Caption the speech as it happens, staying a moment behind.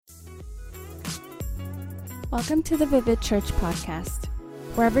Welcome to the Vivid Church podcast.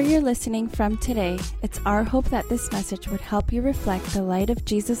 Wherever you're listening from today, it's our hope that this message would help you reflect the light of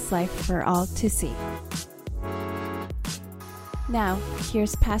Jesus' life for all to see. Now,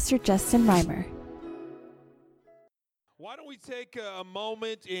 here's Pastor Justin Reimer. Why don't we take a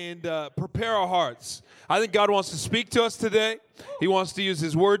moment and prepare our hearts? I think God wants to speak to us today. He wants to use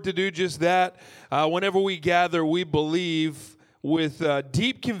His Word to do just that. Whenever we gather, we believe with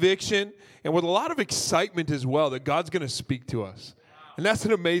deep conviction and with a lot of excitement as well that God's going to speak to us. And that's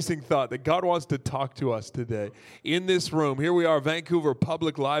an amazing thought, that God wants to talk to us today in this room. Here we are, Vancouver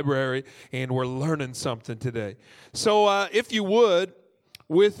Public Library, and we're learning something today. So if you would,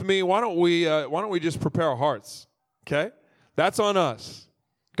 with me, why don't we just prepare our hearts, okay? That's on us.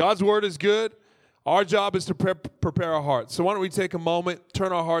 God's Word is good. Our job is to prepare our hearts. So why don't we take a moment,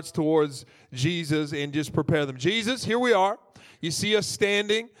 turn our hearts towards Jesus, and just prepare them. Jesus, here we are. You see us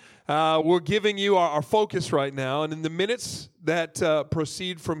standing. We're giving you our focus right now. And in the minutes that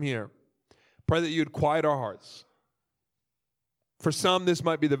proceed from here, pray that you'd quiet our hearts. For some, this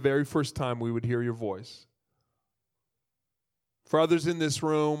might be the very first time we would hear your voice. For others in this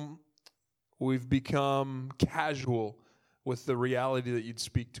room, we've become casual with the reality that you'd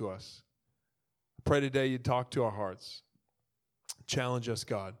speak to us. I pray today you'd talk to our hearts. Challenge us,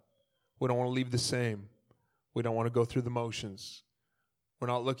 God. We don't want to leave the same. We don't want to go through the motions. We're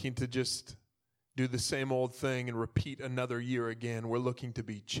not looking to just do the same old thing and repeat another year again. We're looking to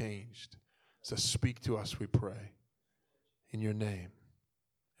be changed. So speak to us, we pray, in your name.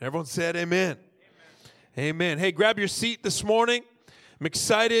 Everyone said amen. Amen. Hey, grab your seat this morning. I'm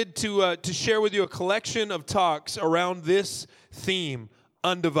excited to share with you a collection of talks around this theme,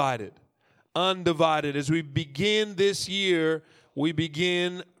 undivided. Undivided. As we begin this year, we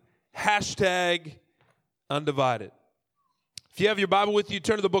begin hashtag undivided. If you have your Bible with you,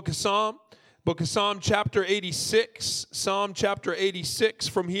 turn to the book of Psalm chapter 86. Psalm chapter 86.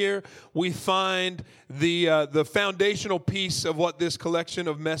 From here, we find the foundational piece of what this collection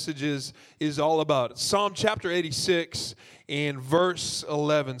of messages is all about. Psalm chapter 86 and verse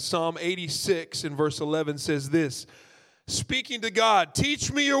 11. Psalm 86 and verse 11 says this, speaking to God,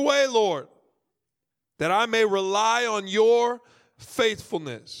 teach me your way, Lord, that I may rely on your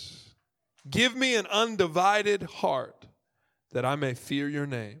faithfulness. Give me an undivided heart, that I may fear your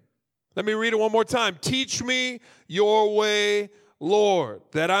name. Let me read it one more time. Teach me your way, Lord,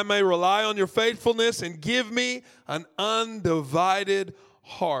 that I may rely on your faithfulness, and give me an undivided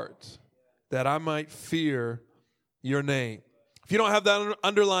heart, that I might fear your name. If you don't have that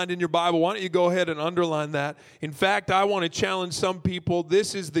underlined in your Bible, why don't you go ahead and underline that? In fact, I want to challenge some people.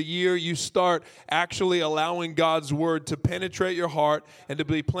 This is the year you start actually allowing God's Word to penetrate your heart and to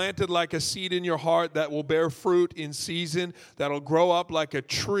be planted like a seed in your heart that will bear fruit in season, that'll grow up like a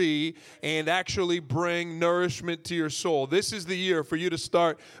tree and actually bring nourishment to your soul. This is the year for you to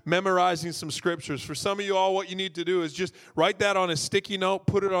start memorizing some scriptures. For some of you all, what you need to do is just write that on a sticky note,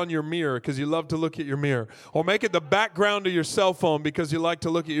 put it on your mirror because you love to look at your mirror, or make it the background of your cell phone because you like to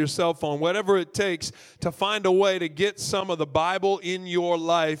look at your cell phone. Whatever it takes to find a way to get some of the Bible in your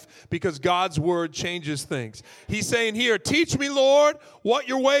life, because God's Word changes things. He's saying here, teach me, Lord, what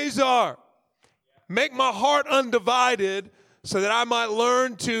your ways are. Make my heart undivided so that I might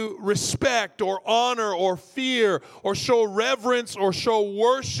learn to respect or honor or fear or show reverence or show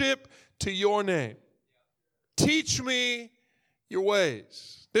worship to your name. Teach me your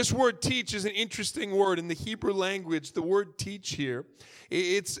ways. This word teach is an interesting word. In the Hebrew language, the word teach here,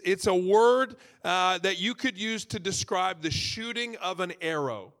 it's a word that you could use to describe the shooting of an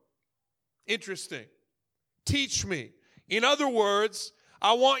arrow. Interesting. Teach me. In other words,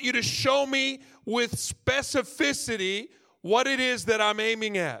 I want you to show me with specificity what it is that I'm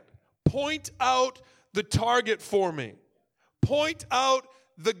aiming at. Point out the target for me. Point out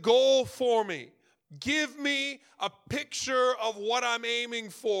the goal for me. Give me a picture of what I'm aiming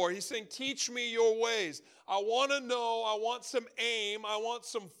for. He's saying, teach me your ways. I want to know, I want some aim, I want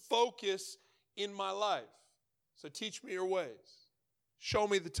some focus in my life. So teach me your ways. Show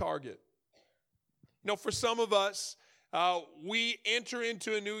me the target. You know, for some of us, we enter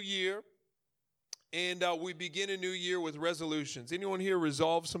into a new year, and we begin a new year with resolutions. Anyone here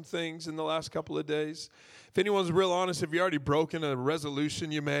resolve some things in the last couple of days? If anyone's real honest, have you already broken a resolution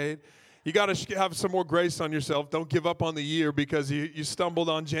you made? You got to have some more grace on yourself. Don't give up on the year because you stumbled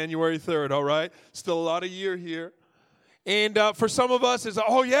on January 3rd, all right? Still a lot of year here. And for some of us,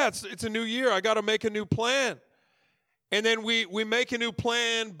 it's a new year. I got to make a new plan. And then we make a new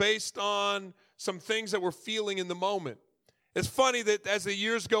plan based on some things that we're feeling in the moment. It's funny that as the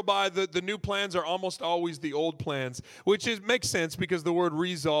years go by, the new plans are almost always the old plans, which makes sense because the word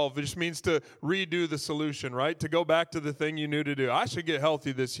resolve just means to redo the solution, right? To go back to the thing you knew to do. I should get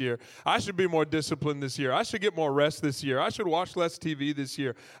healthy this year. I should be more disciplined this year. I should get more rest this year. I should watch less TV this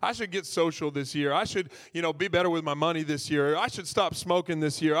year. I should get social this year. I should, be better with my money this year. I should stop smoking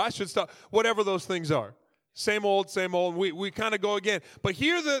this year. I should stop, whatever those things are. Same old, same old. We kind of go again. But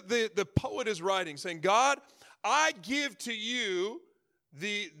here the poet is writing, saying, God, I give to you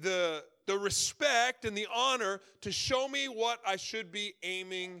the respect and the honor to show me what I should be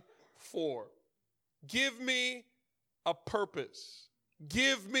aiming for. Give me a purpose.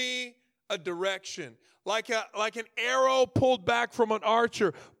 Give me a direction. Like an arrow pulled back from an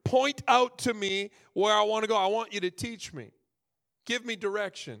archer. Point out to me where I want to go. I want you to teach me. Give me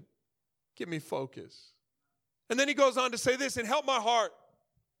direction. Give me focus. And then he goes on to say this, and help my heart.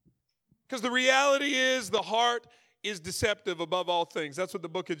 Because the reality is the heart is deceptive above all things. That's what the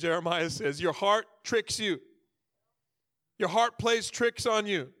book of Jeremiah says. Your heart tricks you. Your heart plays tricks on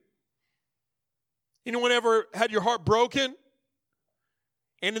you. Anyone ever had your heart broken?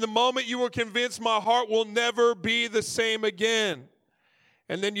 And in the moment you were convinced my heart will never be the same again.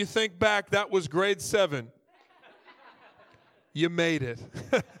 And then you think back, that was grade 7. You made it.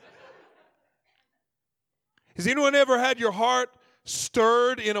 Has anyone ever had your heart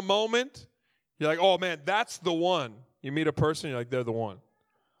stirred in a moment? You're like, oh man, that's the one. You meet a person, you're like, they're the one.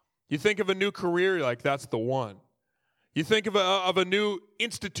 You think of a new career, you're like, that's the one. You think of a new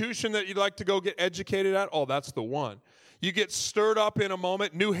institution that you'd like to go get educated at, oh, that's the one. You get stirred up in a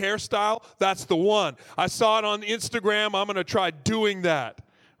moment, new hairstyle, that's the one. I saw it on Instagram, I'm going to try doing that,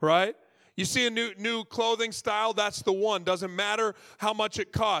 right? You see a new clothing style, that's the one. Doesn't matter how much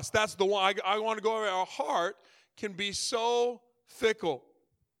it costs, that's the one. I want to go over. Our heart can be so fickle.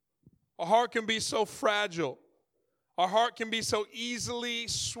 Our heart can be so fragile. Our heart can be so easily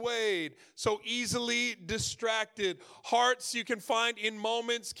swayed, so easily distracted. Hearts you can find in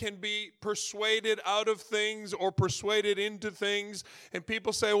moments can be persuaded out of things or persuaded into things. And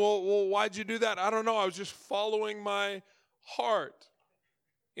people say, well, why'd you do that? I don't know. I was just following my heart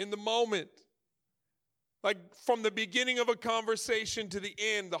in the moment. Like from the beginning of a conversation to the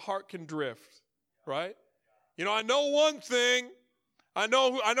end, the heart can drift, right? I know one thing. I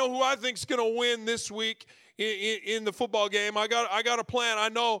know who I think is going to win this week in the football game. I got a plan. I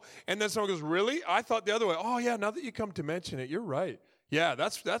know. And then someone goes, really? I thought the other way. Oh, yeah, now that you come to mention it, you're right. Yeah,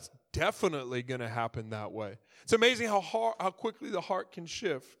 that's definitely going to happen that way. It's amazing how quickly the heart can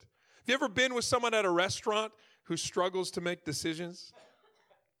shift. Have you ever been with someone at a restaurant who struggles to make decisions?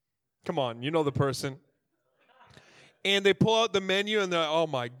 Come on, you know the person. And they pull out the menu and they're like, oh,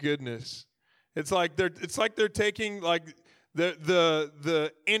 my goodness. It's like they're taking like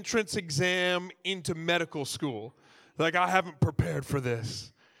the entrance exam into medical school. Like, I haven't prepared for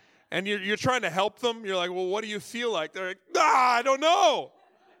this. And you're trying to help them. You're like, well, what do you feel like? They're like, I don't know.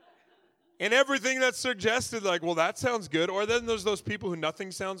 And everything that's suggested, like, well, that sounds good. Or then there's those people who nothing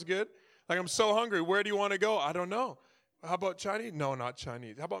sounds good. Like, I'm so hungry. Where do you want to go? I don't know. How about Chinese? No, not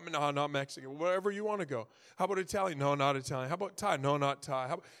Chinese. How about, no, not Mexican. Wherever you want to go. How about Italian? No, not Italian. How about Thai? No, not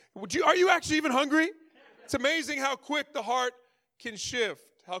Thai. Are you actually even hungry? It's amazing how quick the heart can shift,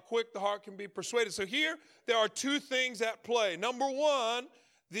 how quick the heart can be persuaded. So here, there are two things at play. Number one,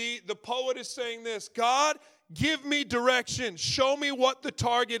 the poet is saying this, God, give me direction. Show me what the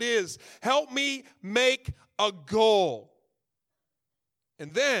target is. Help me make a goal.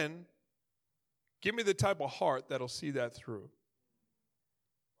 And then, give me the type of heart that'll see that through.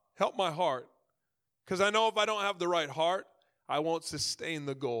 Help my heart. Because I know if I don't have the right heart, I won't sustain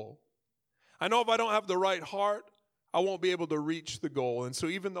the goal. I know if I don't have the right heart, I won't be able to reach the goal. And so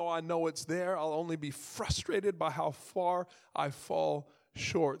even though I know it's there, I'll only be frustrated by how far I fall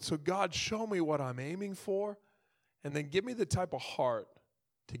short. So God, show me what I'm aiming for, and then give me the type of heart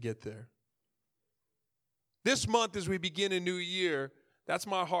to get there. This month as we begin a new year, that's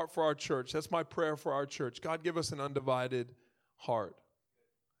my heart for our church. That's my prayer for our church. God, give us an undivided heart.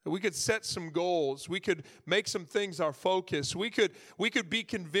 We could set some goals. We could make some things our focus. We could be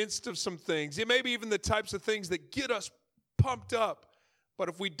convinced of some things. It may be even the types of things that get us pumped up. But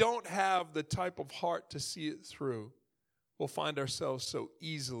if we don't have the type of heart to see it through, we'll find ourselves so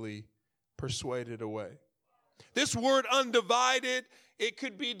easily persuaded away. This word undivided, it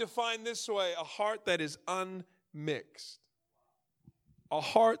could be defined this way: a heart that is unmixed, a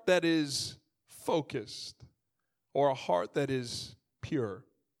heart that is focused, or a heart that is pure.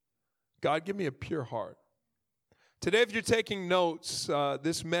 God, give me a pure heart. Today, if you're taking notes,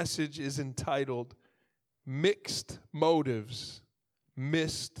 this message is entitled Mixed Motives,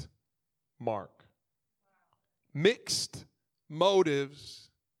 Missed Mark. Mixed motives,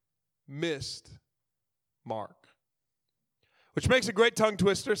 missed mark. Which makes a great tongue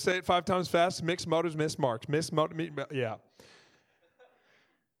twister. Say it 5 times fast. Mixed motives, missed marks. Mixed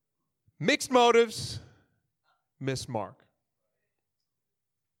motives, missed mark.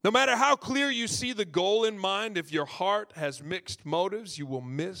 No matter how clear you see the goal in mind, if your heart has mixed motives, you will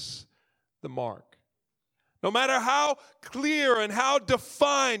miss the mark. No matter how clear and how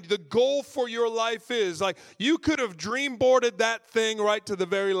defined the goal for your life is, like you could have dream boarded that thing right to the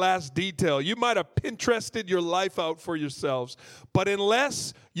very last detail. You might have Pinterested your life out for yourselves. But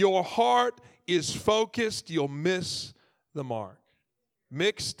unless your heart is focused, you'll miss the mark.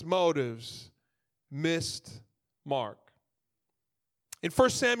 Mixed motives, missed mark. In 1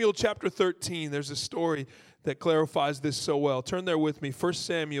 Samuel chapter 13, there's a story that clarifies this so well. Turn there with me. 1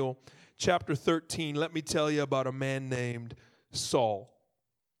 Samuel chapter 13, let me tell you about a man named Saul.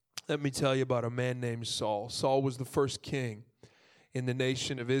 Let me tell you about a man named Saul. Saul was the first king in the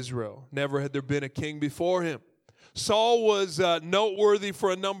nation of Israel. Never had there been a king before him. Saul was noteworthy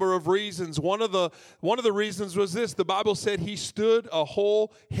for a number of reasons. One of the reasons was this. The Bible said he stood a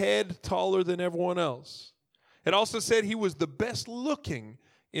whole head taller than everyone else. It also said he was the best looking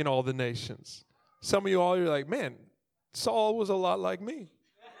in all the nations. Some of you all, you're like, man, Saul was a lot like me.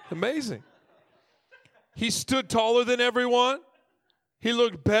 Amazing. He stood taller than everyone. He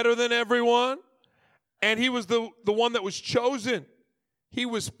looked better than everyone. And he was the one that was chosen. He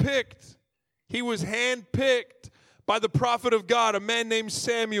was picked. He was handpicked by the prophet of God, a man named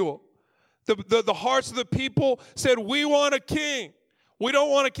Samuel. The hearts of the people said, we want a king. We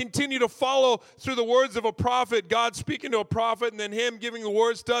don't want to continue to follow through the words of a prophet, God speaking to a prophet and then him giving the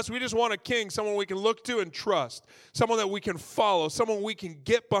words to us. We just want a king, someone we can look to and trust, someone that we can follow, someone we can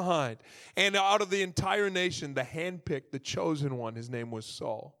get behind. And out of the entire nation, the handpicked, the chosen one, his name was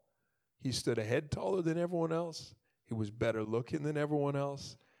Saul. He stood a head taller than everyone else. He was better looking than everyone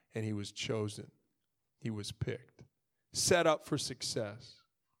else. And he was chosen. He was picked, set up for success.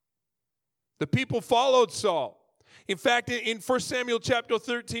 The people followed Saul. In fact, in 1 Samuel chapter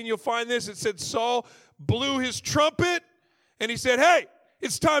 13, you'll find this. It said Saul blew his trumpet, and he said, hey,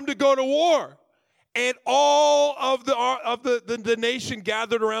 it's time to go to war. And all of the nation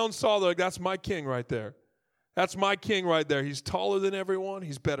gathered around Saul. They're like, that's my king right there. That's my king right there. He's taller than everyone.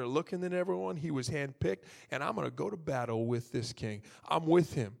 He's better looking than everyone. He was handpicked, and I'm going to go to battle with this king. I'm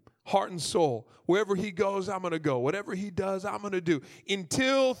with him. Heart and soul. Wherever he goes, I'm going to go. Whatever he does, I'm going to do.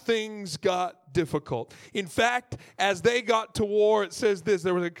 Until things got difficult. In fact, as they got to war, it says this.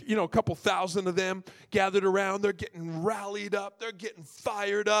 There was a couple thousand of them gathered around. They're getting rallied up. They're getting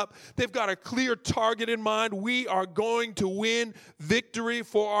fired up. They've got a clear target in mind. We are going to win victory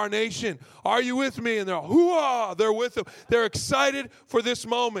for our nation. Are you with me? And they're hoo-ah! They're with them. They're excited for this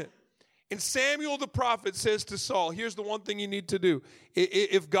moment. And Samuel the prophet says to Saul, here's the one thing you need to do.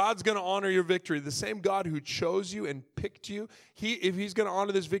 If God's going to honor your victory, the same God who chose you and picked you, if he's going to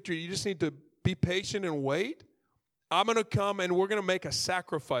honor this victory, you just need to be patient and wait. I'm going to come and we're going to make a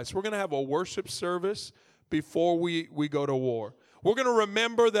sacrifice. We're going to have a worship service before we go to war. We're going to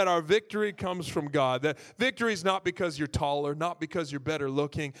remember that our victory comes from God. That victory is not because you're taller, not because you're better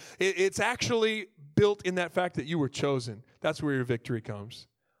looking. It's actually built in that fact that you were chosen. That's where your victory comes.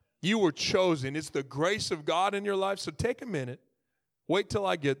 You were chosen. It's the grace of God in your life. So take a minute. Wait till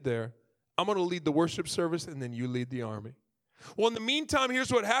I get there. I'm going to lead the worship service, and then you lead the army. Well, in the meantime,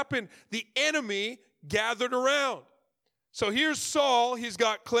 here's what happened. The enemy gathered around. So here's Saul. He's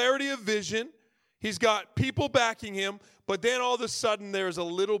got clarity of vision. He's got people backing him. But then all of a sudden, there's a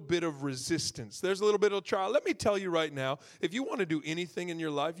little bit of resistance. There's a little bit of trial. Let me tell you right now, if you want to do anything in your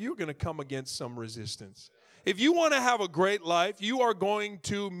life, you're going to come against some resistance. If you want to have a great life, you are going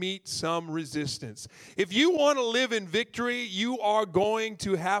to meet some resistance. If you want to live in victory, you are going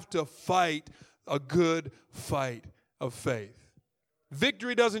to have to fight a good fight of faith.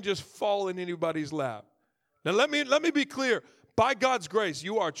 Victory doesn't just fall in anybody's lap. Now let me be clear. By God's grace,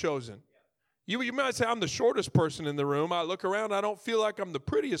 you are chosen. You might say, I'm the shortest person in the room. I look around, I don't feel like I'm the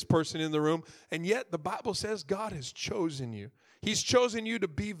prettiest person in the room. And yet the Bible says God has chosen you. He's chosen you to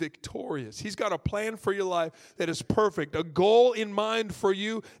be victorious. He's got a plan for your life that is perfect, a goal in mind for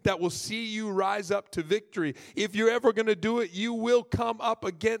you that will see you rise up to victory. If you're ever going to do it, you will come up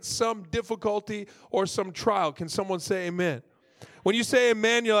against some difficulty or some trial. Can someone say amen? When you say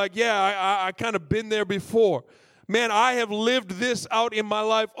amen, you're like, yeah, I kind of been there before. Man, I have lived this out in my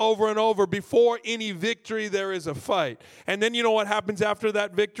life over and over. Before any victory, there is a fight. And then you know what happens after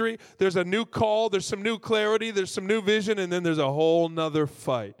that victory? There's a new call, there's some new clarity, there's some new vision, and then there's a whole nother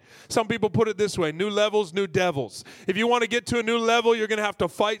fight. Some people put it this way, new levels, new devils. If you want to get to a new level, you're going to have to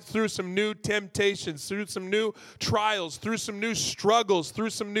fight through some new temptations, through some new trials, through some new struggles, through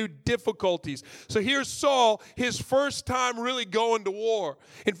some new difficulties. So here's Saul, his first time really going to war.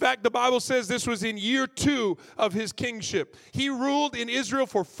 In fact, the Bible says this was in year 2 of his kingship. He ruled in Israel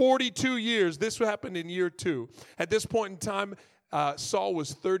for 42 years. This happened in year 2. At this point in time, Saul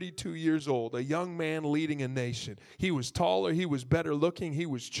was 32 years old, a young man leading a nation. He was taller, he was better looking, he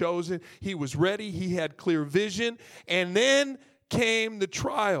was chosen, he was ready, he had clear vision, and then came the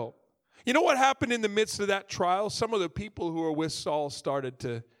trial. You know what happened in the midst of that trial? Some of the people who were with Saul started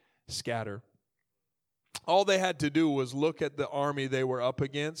to scatter. All they had to do was look at the army they were up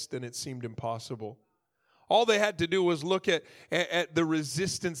against, and it seemed impossible. All they had to do was look at the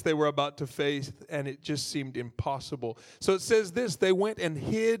resistance they were about to face, and it just seemed impossible. So it says this, they went and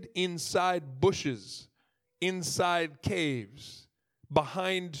hid inside bushes, inside caves,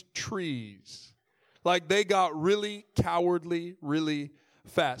 behind trees. Like they got really cowardly, really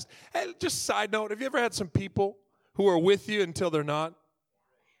fast. And just side note, have you ever had some people who are with you until they're not?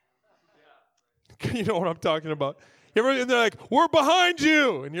 You know what I'm talking about. And they're like, we're behind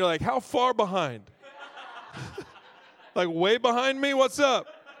you. And you're like, how far behind? Like way behind me? What's up?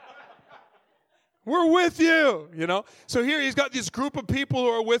 We're with you, you know. So here he's got this group of people who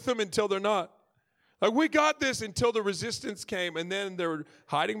are with him until they're not. Like we got this until the resistance came, and then they're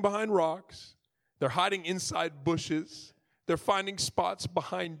hiding behind rocks. They're hiding inside bushes. They're finding spots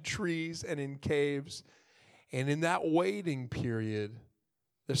behind trees and in caves. And in that waiting period,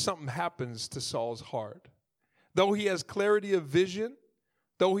 there's something happens to Saul's heart. Though he has clarity of vision,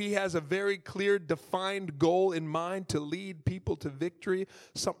 though he has a very clear, defined goal in mind to lead people to victory,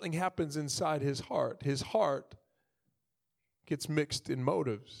 something happens inside his heart. His heart gets mixed in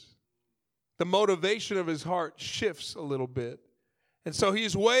motives. The motivation of his heart shifts a little bit. And so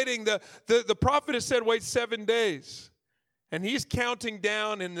he's waiting. The prophet has said, wait 7 days. And he's counting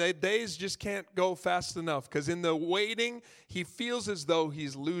down, and the days just can't go fast enough because in the waiting, he feels as though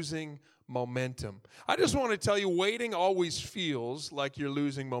he's losing momentum. I just want to tell you, waiting always feels like you're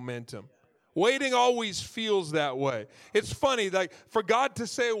losing momentum. Waiting always feels that way. It's funny, like for God to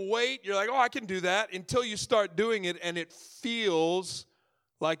say wait, you're like, oh, I can do that until you start doing it, and it feels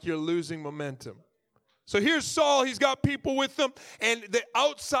like you're losing momentum. So here's Saul, he's got people with him, and the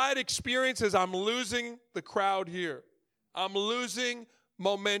outside experience is I'm losing the crowd here. I'm losing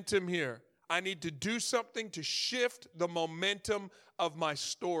momentum here. I need to do something to shift the momentum of my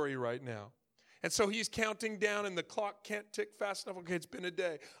story right now. And so he's counting down, and the clock can't tick fast enough. Okay, it's been a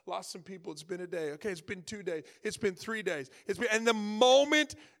day. Lost some people. It's been a day. Okay, it's been 2 days. It's been 3 days. And the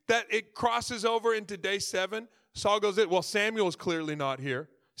moment that it crosses over into day 7, Saul goes, well, Samuel's clearly not here.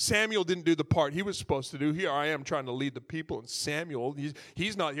 Samuel didn't do the part he was supposed to do. Here I am trying to lead the people, and Samuel,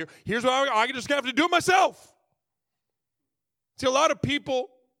 he's not here. Here's what I just have to do it myself. See, a lot of people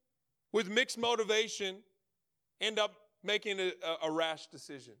with mixed motivation end up making a rash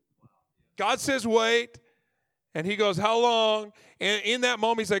decision. God says, wait, and he goes, how long? And in that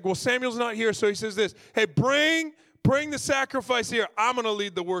moment, he's like, well, Samuel's not here, so he says this, hey, bring the sacrifice here. I'm going to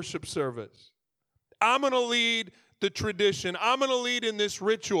lead the worship service. I'm going to lead the tradition. I'm going to lead in this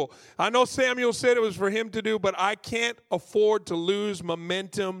ritual. I know Samuel said it was for him to do, but I can't afford to lose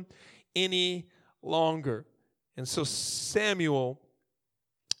momentum any longer. And so Samuel,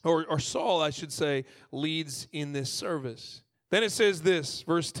 or Saul, I should say, leads in this service. Then it says this,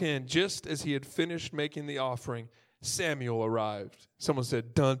 verse 10, just as he had finished making the offering, Samuel arrived. Someone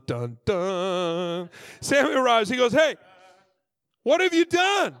said, dun, dun, dun. Samuel arrives. He goes, hey, what have you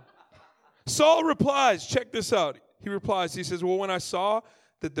done? Saul replies, check this out. He replies, he says, well, when I saw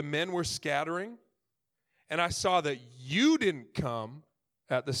that the men were scattering, and I saw that you didn't come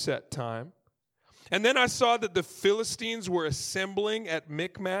at the set time, and then I saw that the Philistines were assembling at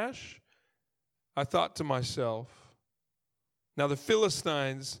Michmash, I thought to myself, now the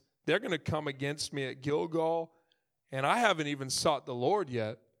Philistines, they're going to come against me at Gilgal, and I haven't even sought the Lord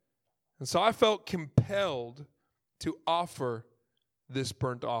yet. And so I felt compelled to offer this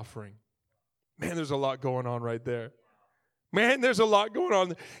burnt offering. Man, there's a lot going on right there. Man, there's a lot going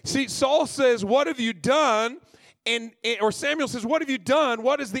on. See, Saul says, what have you done? Or Samuel says, what have you done?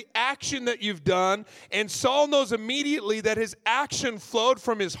 What is the action that you've done? And Saul knows immediately that his action flowed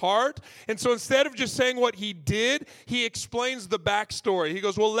from his heart. And so instead of just saying what he did, he explains the backstory. He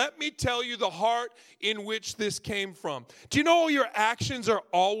goes, well, let me tell you the heart in which this came from. Do you know your actions are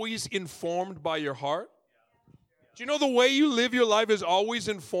always informed by your heart? Do you know the way you live your life is always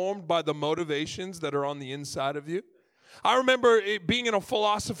informed by the motivations that are on the inside of you? I remember being in a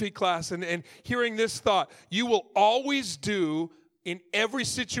philosophy class and hearing this thought: you will always do in every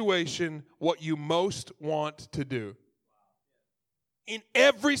situation what you most want to do. In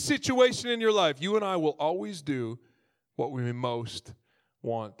every situation in your life, you and I will always do what we most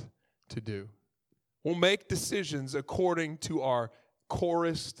want to do. We'll make decisions according to our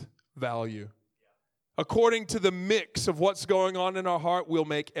corest value. According to the mix of what's going on in our heart, we'll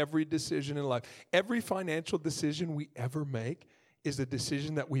make every decision in life. Every financial decision we ever make is a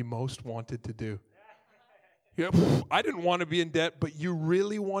decision that we most wanted to do. You know, I didn't want to be in debt, but you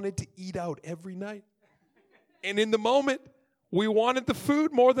really wanted to eat out every night. And in the moment, we wanted the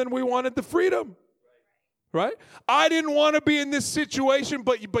food more than we wanted the freedom. Right? I didn't want to be in this situation,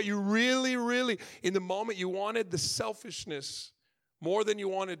 but you really, really, in the moment, you wanted the selfishness more than you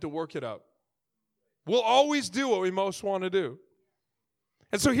wanted to work it out. We'll always do what we most want to do.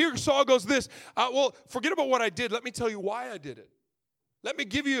 And so here Saul goes this, well, forget about what I did. Let me tell you why I did it. Let me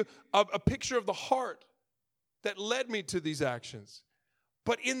give you a picture of the heart that led me to these actions.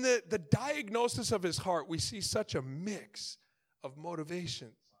 But in the diagnosis of his heart, we see such a mix of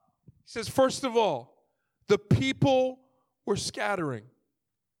motivations. He says, first of all, the people were scattering.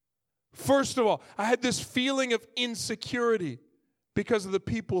 First of all, I had this feeling of insecurity because of the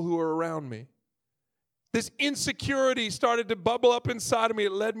people who were around me. This insecurity started to bubble up inside of me.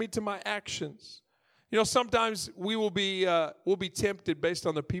 It led me to my actions. You know, sometimes we'll be tempted based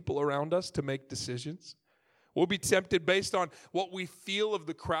on the people around us to make decisions. We'll be tempted based on what we feel of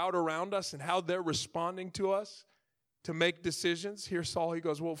the crowd around us and how they're responding to us to make decisions. Here Saul, he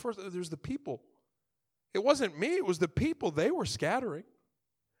goes, well, first there's the people. It wasn't me, it was the people. They were scattering.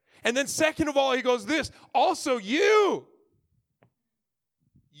 And then second of all, he goes this, also you.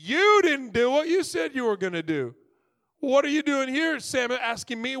 You didn't do what you said you were going to do. What are you doing here? Samuel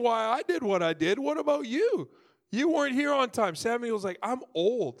asking me why I did what I did. What about you? You weren't here on time. Samuel's like, I'm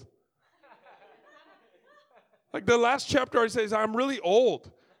old. Like the last chapter, he says, I'm really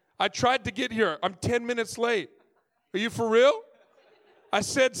old. I tried to get here. I'm 10 minutes late. Are you for real? I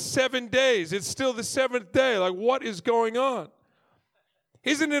said 7 days. It's still the seventh day. Like, what is going on?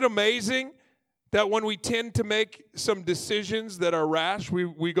 Isn't it amazing that when we tend to make some decisions that are rash,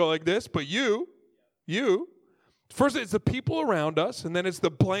 we go like this, but you, first it's the people around us, and then it's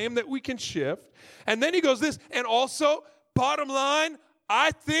the blame that we can shift. And then he goes this, and also, bottom line,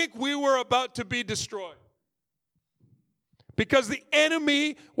 I think we were about to be destroyed. Because the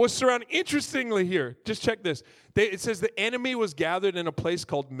enemy was surrounded. Interestingly here, just check this. It says the enemy was gathered in a place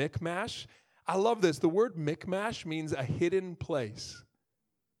called Michmash. I love this. The word Michmash means a hidden place.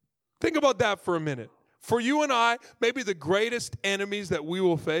 Think about that for a minute. For you and I, maybe the greatest enemies that we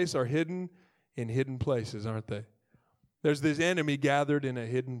will face are hidden in hidden places, aren't they? There's this enemy gathered in a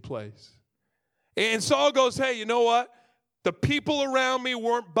hidden place. And Saul goes, hey, you know what? The people around me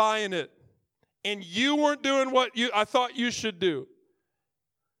weren't buying it. And you weren't doing what I thought you should do.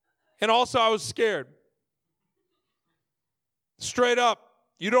 And also I was scared. Straight up.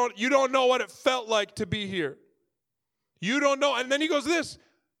 You don't know what it felt like to be here. You don't know. And then he goes this.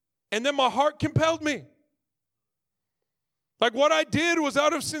 And then my heart compelled me. Like what I did was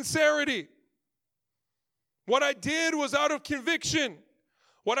out of sincerity. What I did was out of conviction.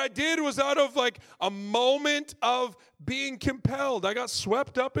 What I did was out of like a moment of being compelled. I got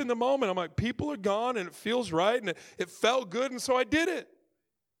swept up in the moment. I'm like, people are gone and it feels right and it felt good, and so I did it.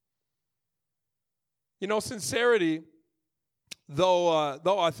 You know, sincerity, though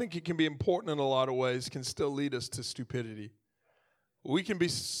I think it can be important in a lot of ways, can still lead us to stupidity. We can be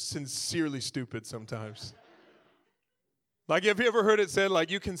sincerely stupid sometimes. Like, have you ever heard it said, like,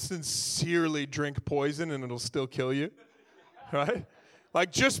 you can sincerely drink poison and it'll still kill you? Right?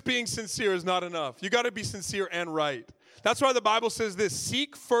 Like, just being sincere is not enough. You got to be sincere and right. That's why the Bible says this: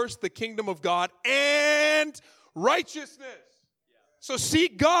 seek first the kingdom of God and righteousness. So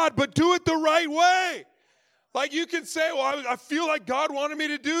seek God, but do it the right way. Like, you can say, well, I feel like God wanted me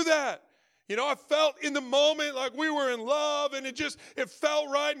to do that. You know, I felt in the moment like we were in love, and it felt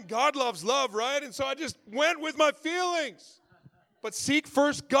right, and God loves love, right? And so I just went with my feelings. But seek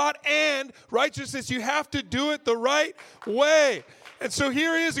first God and righteousness. You have to do it the right way. And so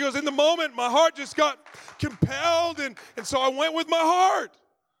here he is. He goes, in the moment, my heart just got compelled, and so I went with my heart.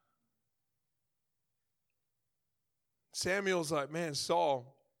 Samuel's like, man,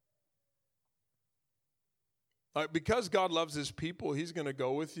 Saul, like, because God loves his people, he's going to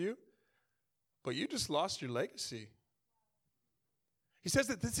go with you. But you just lost your legacy. He says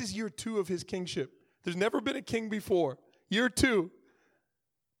that this is year 2 of his kingship. There's never been a king before. Year 2.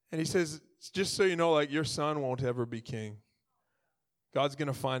 And he says, just so you know, like your son won't ever be king. God's going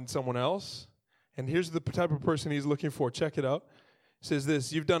to find someone else. And here's the type of person he's looking for. Check it out. It says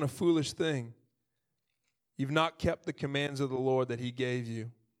this, you've done a foolish thing. You've not kept the commands of the Lord that he gave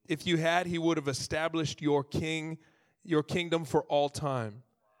you. If you had, he would have established your kingdom for all time.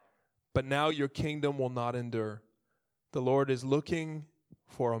 But now your kingdom will not endure. The Lord is looking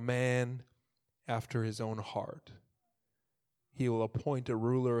for a man after his own heart. He will appoint a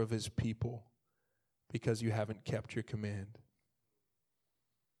ruler of his people because you haven't kept your command.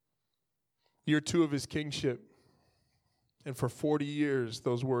 Year 2 of his kingship. And for 40 years,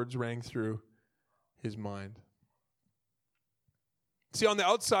 those words rang through his mind. See, on the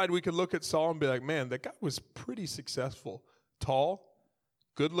outside, we could look at Saul and be like, man, that guy was pretty successful. Tall,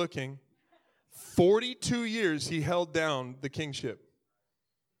 good looking. 42 years he held down the kingship.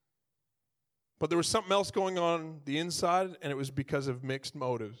 But there was something else going on the inside, and it was because of mixed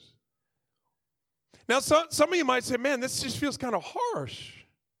motives. Now, some of you might say, man, this just feels kind of harsh.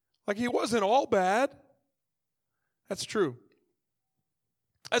 Like he wasn't all bad. That's true.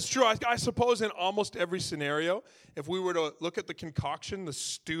 That's true. I suppose in almost every scenario, if we were to look at the concoction, the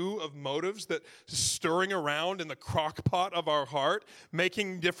stew of motives that stirring around in the crock pot of our heart,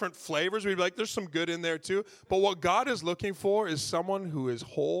 making different flavors, we'd be like, there's some good in there too. But what God is looking for is someone who is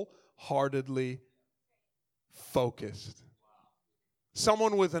wholeheartedly focused.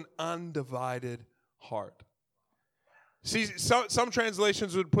 Someone with an undivided heart. See, some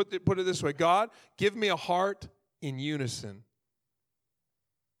translations would put it this way. God, give me a heart in unison.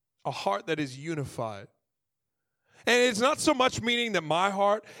 A heart that is unified. And it's not so much meaning that my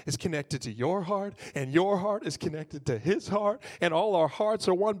heart is connected to your heart and your heart is connected to his heart and all our hearts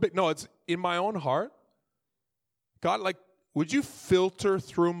are one big. No, it's in my own heart. God, like, would you filter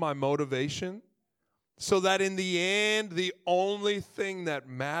through my motivation so that in the end, the only thing that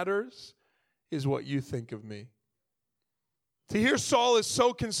matters is what you think of me? See, here Saul is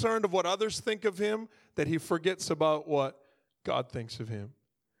so concerned of what others think of him that he forgets about what God thinks of him.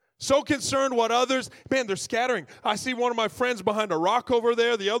 So concerned what others, man, they're scattering. I see one of my friends behind a rock over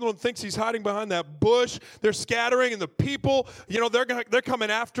there. The other one thinks he's hiding behind that bush. They're scattering, and the people, they're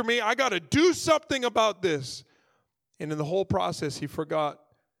coming after me. I got to do something about this. And in the whole process, he forgot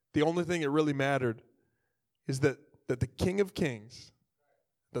the only thing that really mattered is that the King of Kings,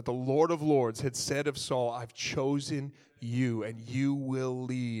 that the Lord of Lords had said of Saul, I've chosen you, and you will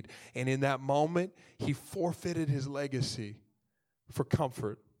lead. And in that moment, he forfeited his legacy for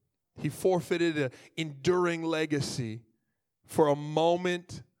comfort. He forfeited an enduring legacy for a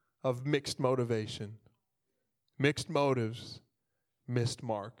moment of mixed motivation. Mixed motives, missed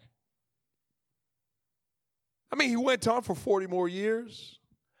mark. I mean, he went on for 40 more years.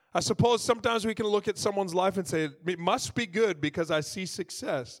 I suppose sometimes we can look at someone's life and say, it must be good because I see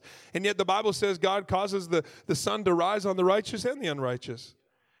success. And yet the Bible says God causes the sun to rise on the righteous and the unrighteous.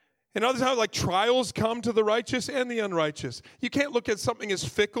 And other times, like trials come to the righteous and the unrighteous. You can't look at something as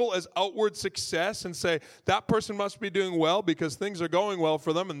fickle as outward success and say, that person must be doing well because things are going well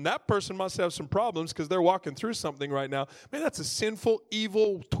for them, and that person must have some problems because they're walking through something right now. Man, that's a sinful,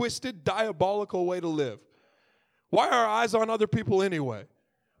 evil, twisted, diabolical way to live. Why are our eyes on other people anyway?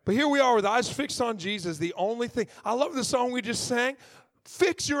 But here we are with eyes fixed on Jesus, the only thing. I love the song we just sang.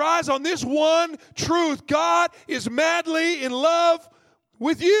 Fix your eyes on this one truth. God is madly in love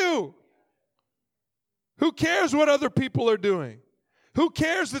with you. Who cares what other people are doing? Who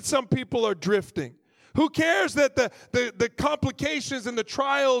cares that some people are drifting? Who cares that the complications and the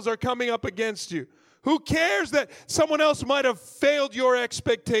trials are coming up against you? Who cares that someone else might have failed your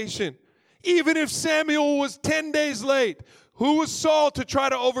expectation? Even if Samuel was 10 days late, who was Saul to try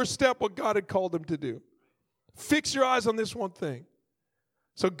to overstep what God had called him to do? Fix your eyes on this one thing.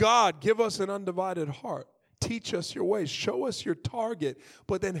 So God, give us an undivided heart. Teach us your ways. Show us your target,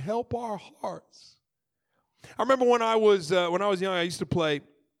 but then help our hearts. I remember when I was young, I used to play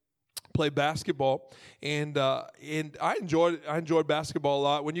basketball, and I enjoyed basketball a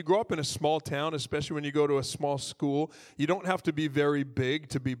lot. When you grow up in a small town, especially when you go to a small school, you don't have to be very big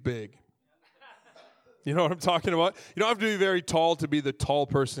to be big. You know what I'm talking about? You don't have to be very tall to be the tall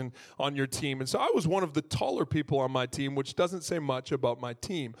person on your team. And so I was one of the taller people on my team, which doesn't say much about my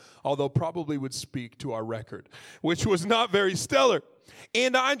team, although probably would speak to our record, which was not very stellar.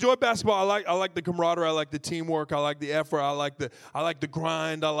 And I enjoy basketball. I like the camaraderie. I like the teamwork. I like the effort. I like the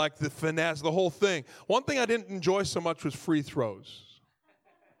grind. I like the finesse, the whole thing. One thing I didn't enjoy so much was free throws.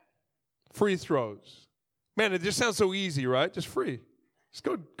 Free throws. Man, it just sounds so easy, right? Just free. Just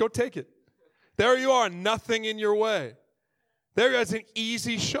go take it. There you are, nothing in your way. There is an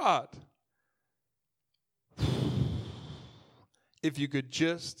easy shot. if you could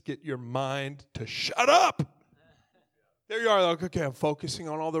just get your mind to shut up. There you are, like, okay, I'm focusing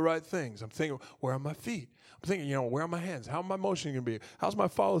on all the right things. I'm thinking, where are my feet? I'm thinking, where are my hands? How am my motion going to be? How's my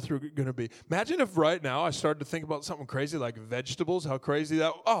follow-through going to be? Imagine if right now I started to think about something crazy like vegetables, how crazy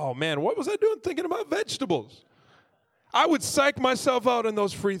that, oh man, what was I doing thinking about vegetables? I would psych myself out in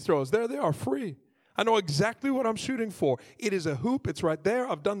those free throws. There they are, free. I know exactly what I'm shooting for. It is a hoop. It's right there.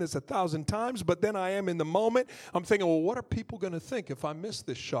 I've done this 1,000 times, but then I am in the moment. I'm thinking, well, what are people going to think if I miss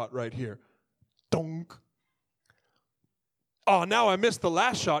this shot right here? Donk. Oh, now I missed the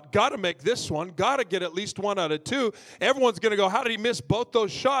last shot. Got to make this one. Got to get at least 1 out of 2. Everyone's going to go, how did he miss both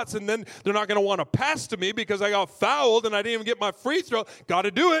those shots? And then they're not going to want to pass to me because I got fouled and I didn't even get my free throw. Got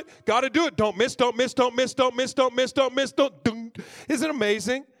to do it. Got to do it. Don't miss, don't miss, don't miss, don't miss, don't miss, don't miss, don't. Isn't it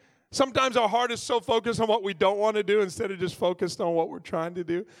amazing? Sometimes our heart is so focused on what we don't want to do instead of just focused on what we're trying to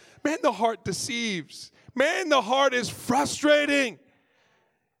do. Man, the heart deceives. Man, the heart is frustrating.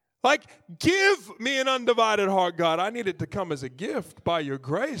 Like, give me an undivided heart, God. I need it to come as a gift by your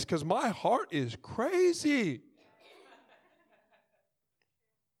grace because my heart is crazy.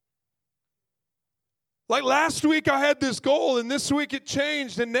 Like last week I had this goal and this week it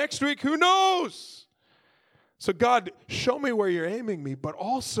changed and next week, who knows? So God, show me where you're aiming me, but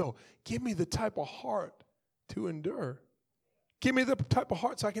also give me the type of heart to endure. Give me the type of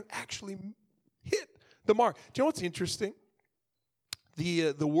heart so I can actually hit the mark. Do you know what's interesting?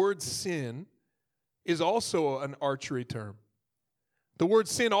 The word sin is also an archery term. The word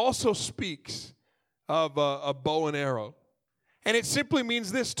sin also speaks of a bow and arrow. And it simply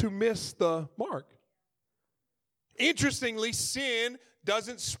means this, to miss the mark. Interestingly, sin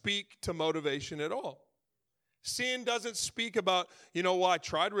doesn't speak to motivation at all. Sin doesn't speak about, I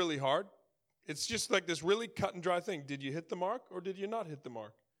tried really hard. It's just like this really cut and dry thing. Did you hit the mark or did you not hit the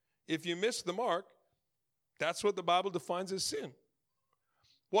mark? If you missed the mark, that's what the Bible defines as sin.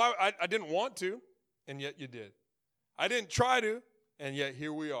 Well, I didn't want to, and yet you did. I didn't try to, and yet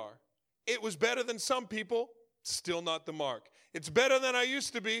here we are. It was better than some people, still not the mark. It's better than I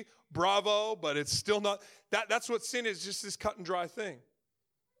used to be, bravo, but it's still not. That's what sin is, just this cut and dry thing.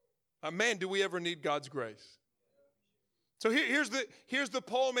 Man, do we ever need God's grace? So here's the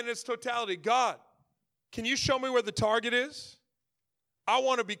poem in its totality. God, can you show me where the target is? I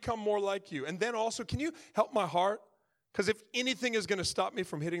want to become more like you. And then also, can you help my heart? Because if anything is going to stop me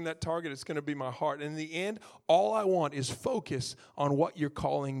from hitting that target, it's going to be my heart. And in the end, all I want is focus on what you're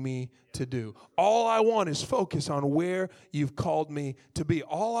calling me to do. All I want is focus on where you've called me to be.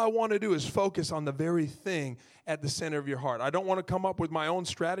 All I want to do is focus on the very thing at the center of your heart. I don't want to come up with my own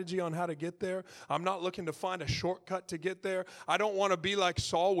strategy on how to get there. I'm not looking to find a shortcut to get there. I don't want to be like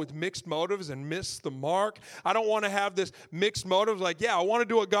Saul with mixed motives and miss the mark. I don't want to have this mixed motives like, I want to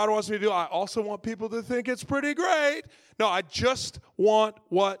do what God wants me to do. I also want people to think it's pretty great. No, I just want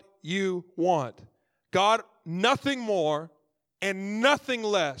what you want. God, nothing more and nothing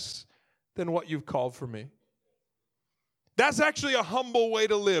less than what you've called for me. That's actually a humble way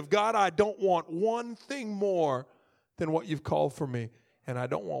to live. God, I don't want one thing more than what you've called for me, and I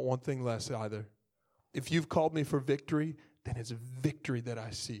don't want one thing less either. If you've called me for victory, then it's victory that I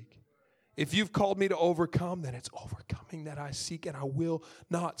seek. If you've called me to overcome, then it's overcoming that I seek, and I will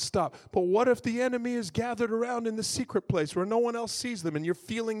not stop. But what if the enemy is gathered around in the secret place where no one else sees them and you're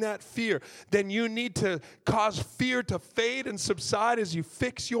feeling that fear? Then you need to cause fear to fade and subside as you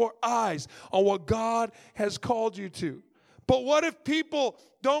fix your eyes on what God has called you to. But what if people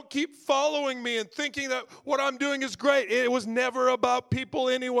don't keep following me and thinking that what I'm doing is great? It was never about people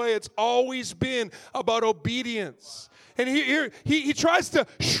anyway. It's always been about obedience. And he tries to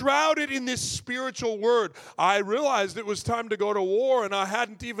shroud it in this spiritual word. I realized it was time to go to war, and I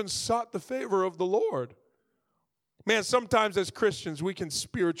hadn't even sought the favor of the Lord. Man, sometimes as Christians, we can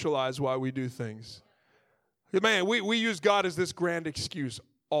spiritualize why we do things. Man, we use God as this grand excuse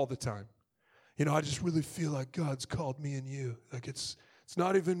all the time. I just really feel like God's called me and you. Like it's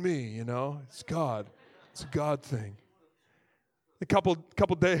not even me, It's God. It's a God thing. A couple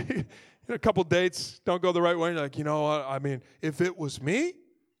days. A couple dates don't go the right way. And you're like, what? I mean, if it was me,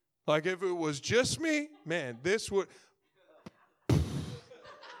 like if it was just me, man, this would.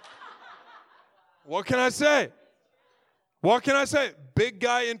 What can I say? What can I say? Big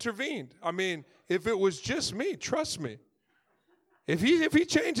guy intervened. I mean, if it was just me, trust me. If he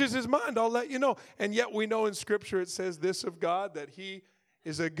changes his mind, I'll let you know. And yet we know in Scripture it says this of God, that he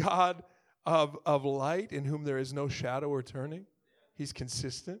is a God of light in whom there is no shadow or turning. He's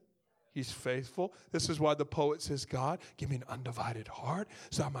consistent. He's faithful. This is why the poet says, God, give me an undivided heart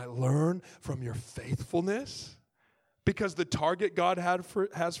so I might learn from your faithfulness. Because the target God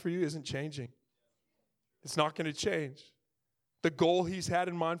has for you isn't changing. It's not going to change. The goal he's had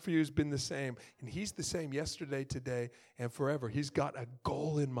in mind for you has been the same. And he's the same yesterday, today, and forever. He's got a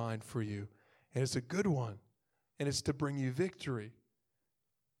goal in mind for you. And it's a good one. And it's to bring you victory.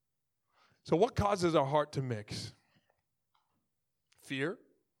 So what causes our heart to mix? Fear?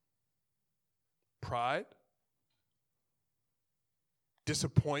 Pride?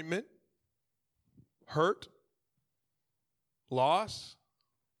 Disappointment? Hurt? Loss?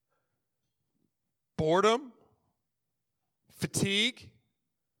 Boredom? Fatigue?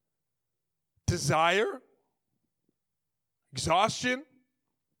 Desire? Exhaustion?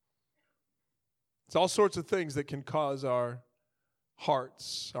 It's all sorts of things that can cause our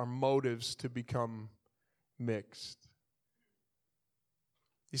hearts, our motives to become mixed.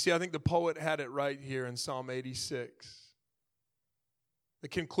 You see, I think the poet had it right here in Psalm 86. The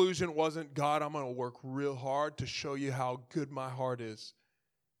conclusion wasn't, God, I'm going to work real hard to show you how good my heart is.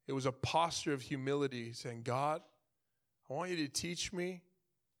 It was a posture of humility saying, God, I want you to teach me.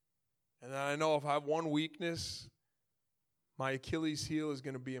 And then I know if I have one weakness, my Achilles heel is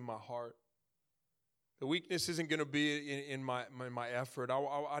going to be in my heart. The weakness isn't going to be in my effort.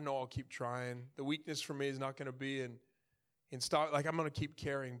 I know I'll keep trying. The weakness for me is not going to be in stop. Like I'm going to keep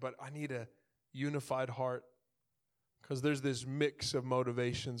caring, but I need a unified heart because there's this mix of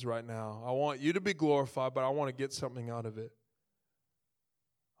motivations right now. I want you to be glorified, but I want to get something out of it.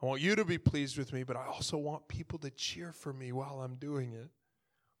 I want you to be pleased with me, but I also want people to cheer for me while I'm doing it.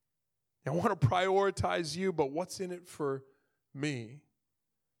 I want to prioritize you, but what's in it for me?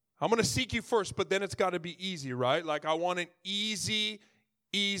 I'm going to seek you first, but then it's got to be easy, right? Like I want an easy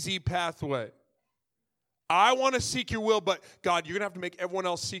pathway. I want to seek your will, but God, you're going to have to make everyone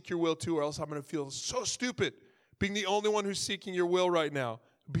else seek your will too, or else I'm going to feel so stupid being the only one who's seeking your will right now.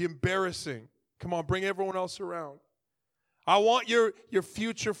 It'd be embarrassing. Come on, bring everyone else around. I want your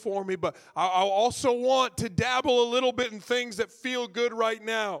future for me, but I also want to dabble a little bit in things that feel good right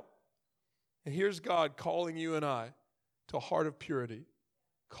now. And here's God calling you and I to a heart of purity,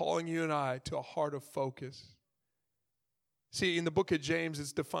 calling you and I to a heart of focus. See, in the book of James,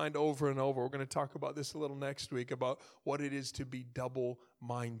 it's defined over and over. We're going to talk about this a little next week, about what it is to be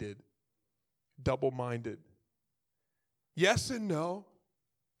double-minded. Double-minded. Yes and no.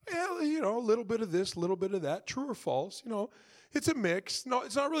 Yeah, a little bit of this, a little bit of that. True or false. It's a mix. No,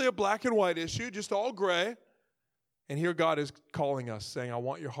 it's not really a black and white issue, just all gray. And here God is calling us, saying, I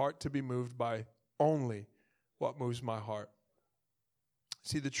want your heart to be moved by only what moves my heart.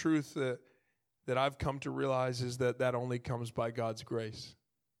 See, the truth that I've come to realize is that only comes by God's grace.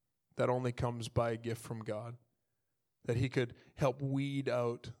 That only comes by a gift from God. That He could help weed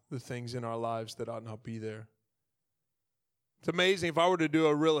out the things in our lives that ought not be there. It's amazing if I were to do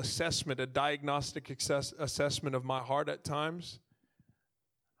a real assessment, a diagnostic assessment of my heart at times,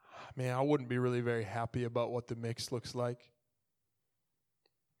 man, I wouldn't be really very happy about what the mix looks like.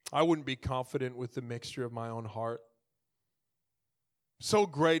 I wouldn't be confident with the mixture of my own heart. So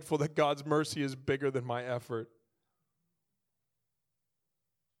grateful that God's mercy is bigger than my effort.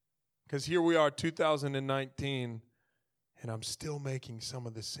 Because here we are, 2019, and I'm still making some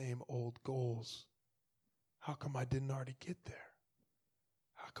of the same old goals. How come I didn't already get there?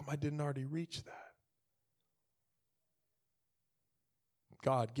 How come I didn't already reach that?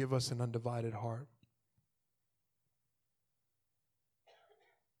 God, give us an undivided heart.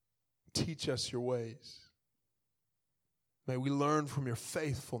 Teach us your ways. May we learn from your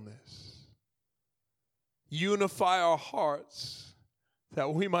faithfulness. Unify our hearts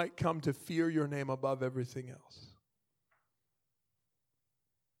that we might come to fear your name above everything else.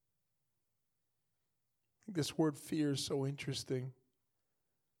 I think this word fear is so interesting.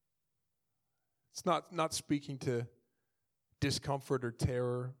 It's not speaking to discomfort or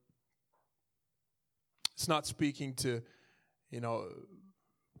terror. It's not speaking to,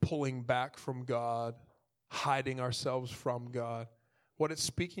 pulling back from God, hiding ourselves from God. What it's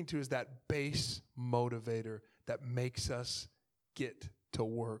speaking to is that base motivator that makes us get to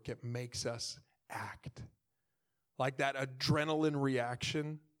work. It makes us act. Like that adrenaline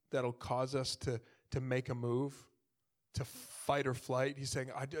reaction that'll cause us to make a move, to fight or flight. He's saying,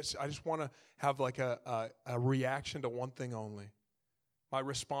 I just want to have like a reaction to one thing only. My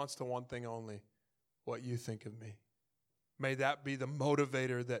response to one thing only, what you think of me. May that be the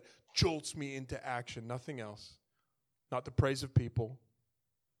motivator that jolts me into action, nothing else. Not the praise of people,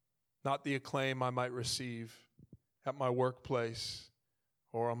 not the acclaim I might receive at my workplace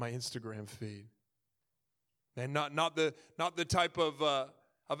or on my Instagram feed. And not the type of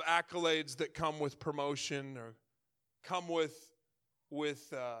accolades that come with promotion or come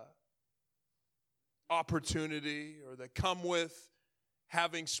with opportunity or that come with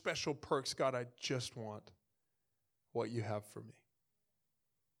having special perks. God, I just want what you have for me.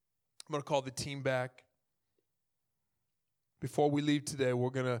 I'm going to call the team back. Before we leave today, we're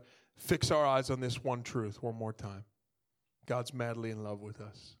going to fix our eyes on this one truth one more time. God's madly in love with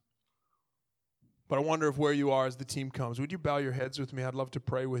us. But I wonder if where you are as the team comes, would you bow your heads with me? I'd love to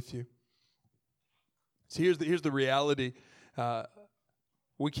pray with you. So here's the reality.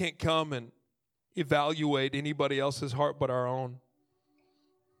 We can't come and evaluate anybody else's heart but our own.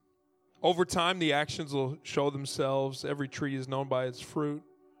 Over time, the actions will show themselves. Every tree is known by its fruit.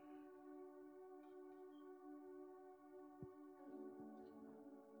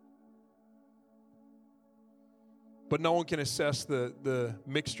 But no one can assess the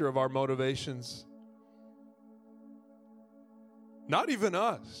mixture of our motivations. Not even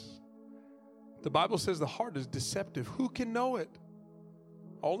us. The Bible says the heart is deceptive. Who can know it?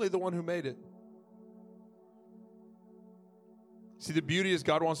 Only the one who made it. See, the beauty is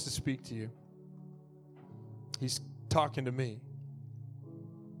God wants to speak to you. He's talking to me.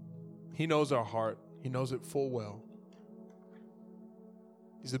 He knows our heart. He knows it full well.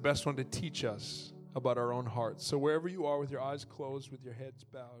 He's the best one to teach us about our own hearts. So wherever you are, with your eyes closed, with your heads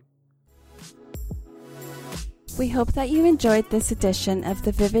bowed. We hope that you enjoyed this edition of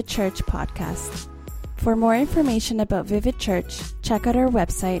the Vivid Church podcast. For more information about Vivid Church, check out our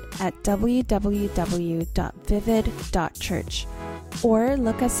website at www.vivid.church or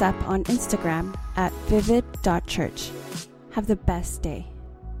look us up on Instagram at vivid.church. Have the best day.